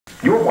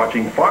You're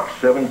watching Fox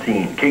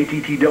 17,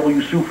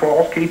 KTTW Sioux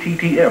Falls,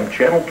 KTTM,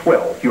 Channel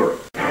 12, Europe.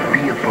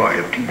 Be a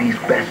part of TV's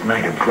best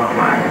night of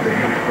drama, the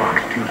new Fox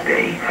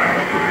Tuesday.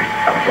 First,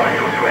 a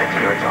vital threat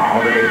starts a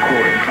holiday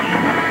quarantine.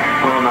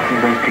 Well, nothing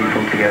brings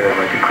people together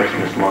like a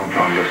Christmas lung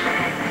fungus.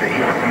 The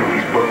hit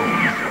series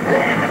Bones.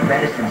 Then,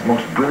 medicine's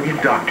most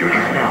brilliant doctor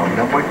is now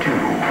number 2.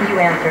 You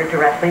answered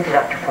directly to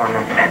Dr.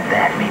 Foreman. And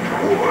that means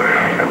war.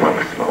 I love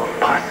the smell of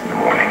pus in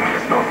the morning.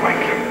 It smells like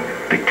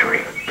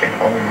victory. An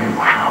all-new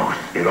house.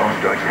 It all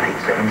starts at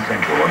 8/7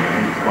 Central on the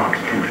new Fox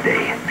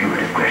Tuesday. Viewer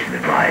discretion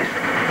advised.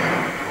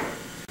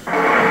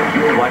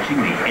 You're watching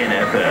the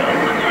NFL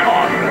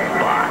on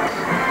Fox.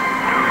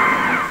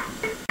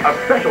 A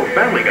special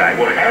Family Guy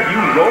will have you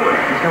rolling.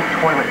 There's no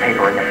toilet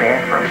paper in the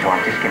bathroom, so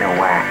I'm just gonna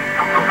whack.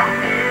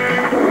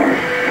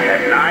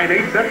 At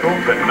 9/8 Central,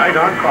 tonight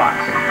on Fox.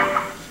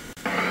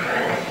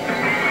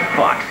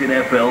 Fox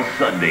NFL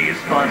Sunday is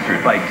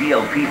sponsored by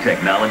DLP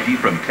Technology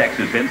from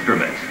Texas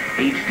Instruments.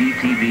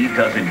 HDTV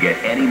doesn't get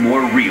any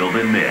more real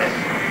than this.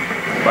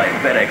 By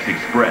FedEx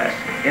Express,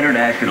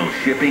 international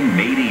shipping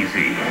made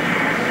easy.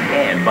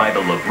 And by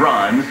the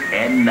LeBrons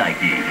and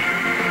Nike.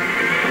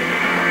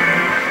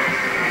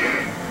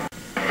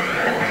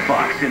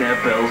 Fox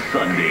NFL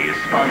Sunday is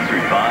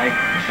sponsored by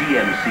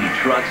GMC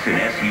Trucks and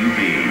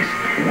SUVs.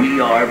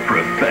 We are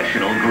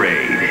professional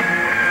grade.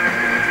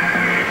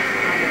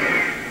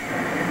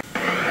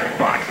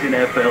 Fox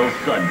NFL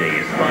Sunday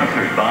is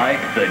sponsored by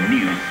the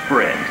new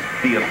Sprint,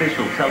 the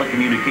official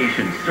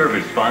telecommunications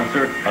service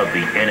sponsor of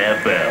the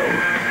NFL.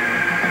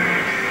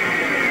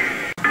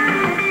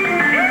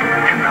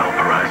 And now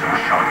Verizon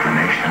shock the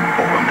nation.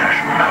 All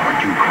national power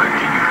you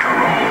continue to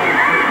roll.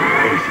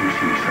 ACC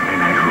Sunday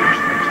Night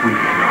Hoops next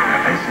weekend on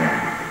FSN.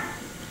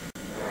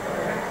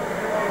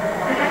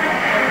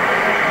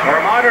 A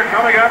reminder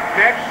coming up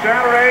next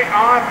Saturday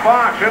on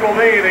Fox. It'll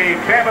be the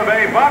Tampa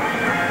Bay Bucks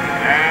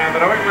and the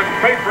New England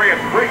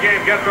Patriots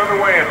pregame gets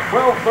underway at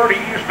 12:30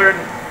 Eastern,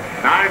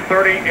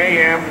 9:30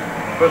 a.m.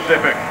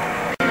 Pacific.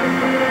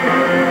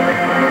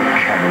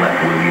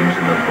 Cadillac Williams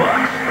and the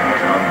Bucks,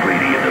 Tom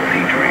Brady and the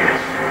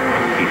Patriots.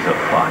 It's a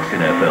Fox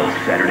NFL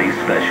Saturday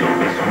special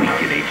this week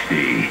in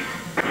HD.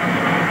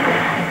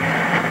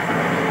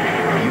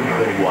 You've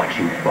been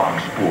watching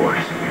Fox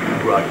Sports,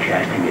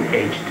 broadcasting in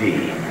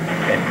HD,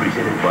 and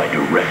presented by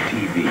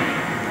DirecTV.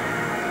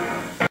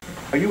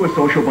 Are you a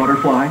social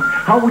butterfly?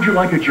 How would you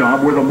like a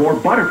job where the more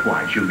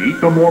butterflies you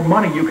meet, the more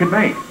money you can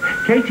make?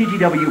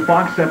 KTTW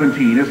Fox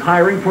 17 is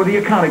hiring for the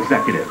account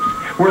executives.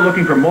 We're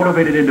looking for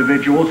motivated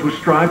individuals who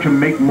strive to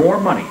make more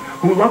money,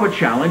 who love a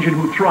challenge, and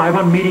who thrive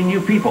on meeting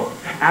new people.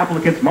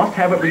 Applicants must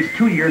have at least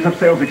 2 years of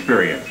sales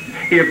experience.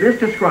 If this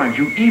describes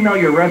you, email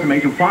your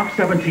resume to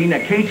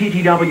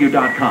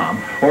fox17@kttw.com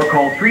or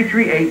call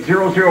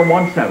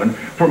 338-0017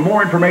 for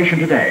more information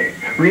today.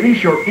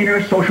 Release your inner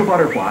social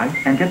butterfly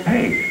and get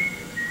paid.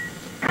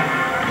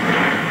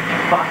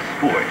 Fox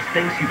Sports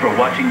thanks you for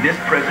watching this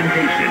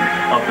presentation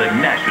of the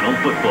National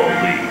Football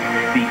League.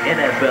 The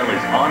NFL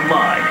is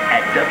online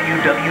at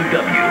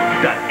www.nfl.com.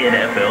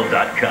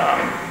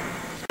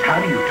 How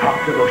do you top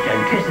the most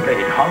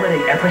anticipated holiday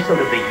episode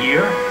of the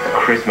year?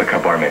 Christmas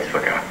bar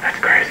mitzvah. That's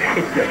crazy.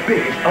 It's the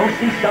biggest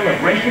OC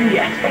celebration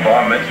yet. A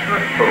bar mitzvah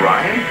for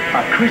Ryan?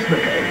 A Christmas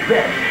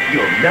event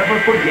you'll never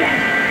forget.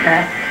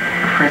 Best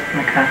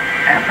Christmas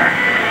ever.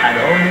 An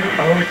all-new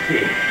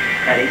OC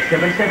at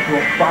 8/7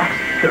 Central, Fox,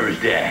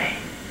 Thursday.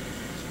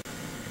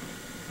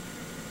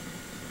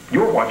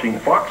 You're watching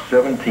Fox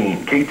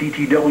 17,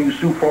 KTTW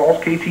Sioux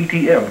Falls,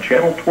 KTTM,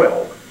 Channel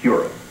 12,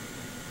 Europe.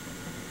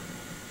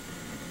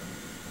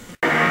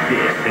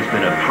 This has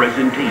been a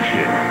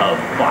presentation of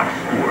Fox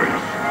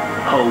Sports,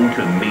 home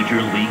to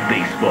Major League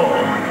Baseball.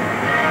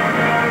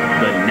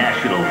 The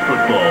National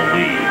Football